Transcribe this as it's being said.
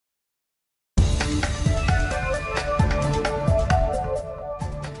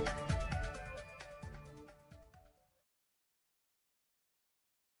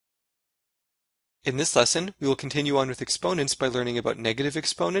In this lesson, we will continue on with exponents by learning about negative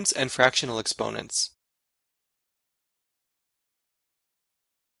exponents and fractional exponents.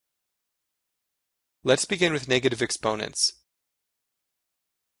 Let's begin with negative exponents.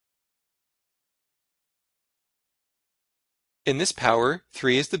 In this power,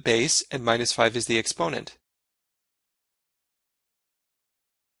 3 is the base and minus 5 is the exponent.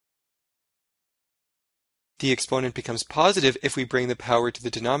 The exponent becomes positive if we bring the power to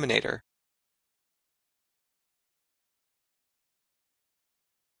the denominator.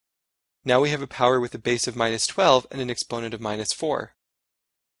 Now we have a power with a base of minus 12 and an exponent of minus 4.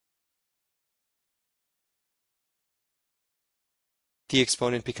 The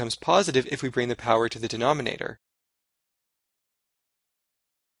exponent becomes positive if we bring the power to the denominator.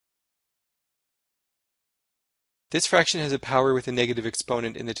 This fraction has a power with a negative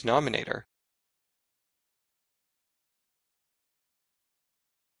exponent in the denominator.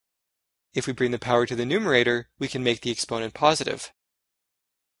 If we bring the power to the numerator, we can make the exponent positive.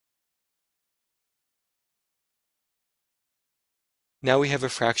 Now we have a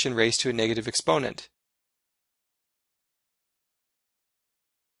fraction raised to a negative exponent.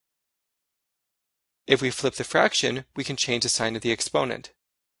 If we flip the fraction, we can change the sign of the exponent.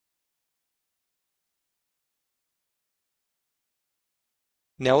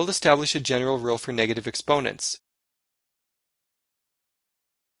 Now we'll establish a general rule for negative exponents.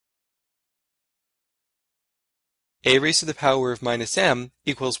 A raised to the power of minus m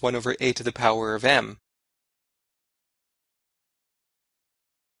equals 1 over a to the power of m.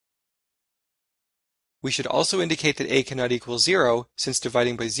 We should also indicate that a cannot equal 0, since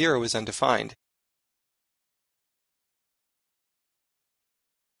dividing by 0 is undefined.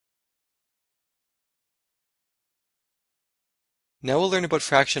 Now we'll learn about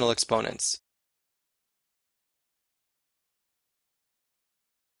fractional exponents.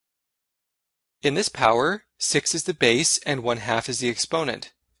 In this power, 6 is the base and 1/2 is the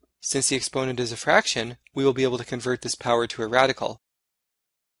exponent. Since the exponent is a fraction, we will be able to convert this power to a radical.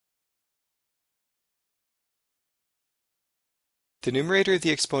 The numerator of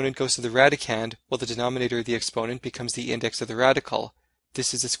the exponent goes to the radicand, while the denominator of the exponent becomes the index of the radical.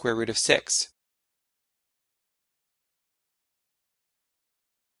 This is the square root of 6.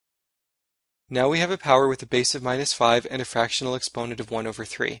 Now we have a power with a base of minus 5 and a fractional exponent of 1 over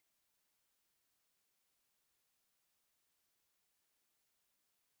 3.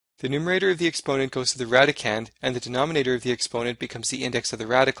 The numerator of the exponent goes to the radicand, and the denominator of the exponent becomes the index of the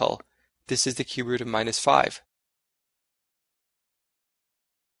radical. This is the cube root of minus 5.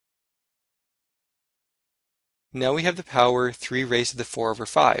 Now we have the power 3 raised to the 4 over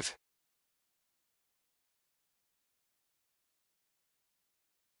 5.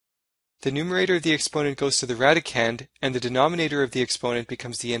 The numerator of the exponent goes to the radicand, and the denominator of the exponent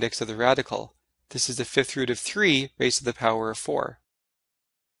becomes the index of the radical. This is the 5th root of 3 raised to the power of 4.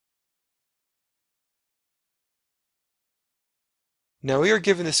 Now we are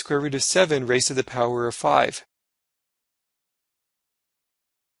given the square root of 7 raised to the power of 5.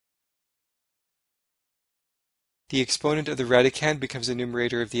 The exponent of the radicand becomes the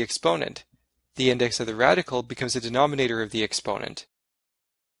numerator of the exponent. The index of the radical becomes the denominator of the exponent.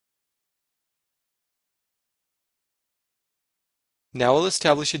 Now we'll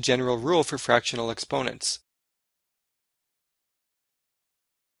establish a general rule for fractional exponents.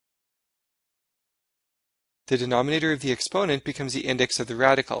 The denominator of the exponent becomes the index of the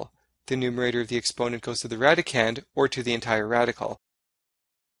radical. The numerator of the exponent goes to the radicand, or to the entire radical.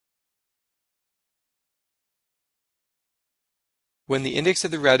 When the index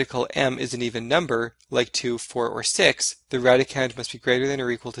of the radical m is an even number, like 2, 4, or 6, the radicand must be greater than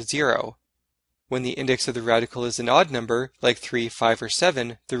or equal to 0. When the index of the radical is an odd number, like 3, 5, or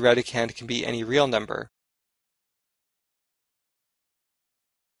 7, the radicand can be any real number.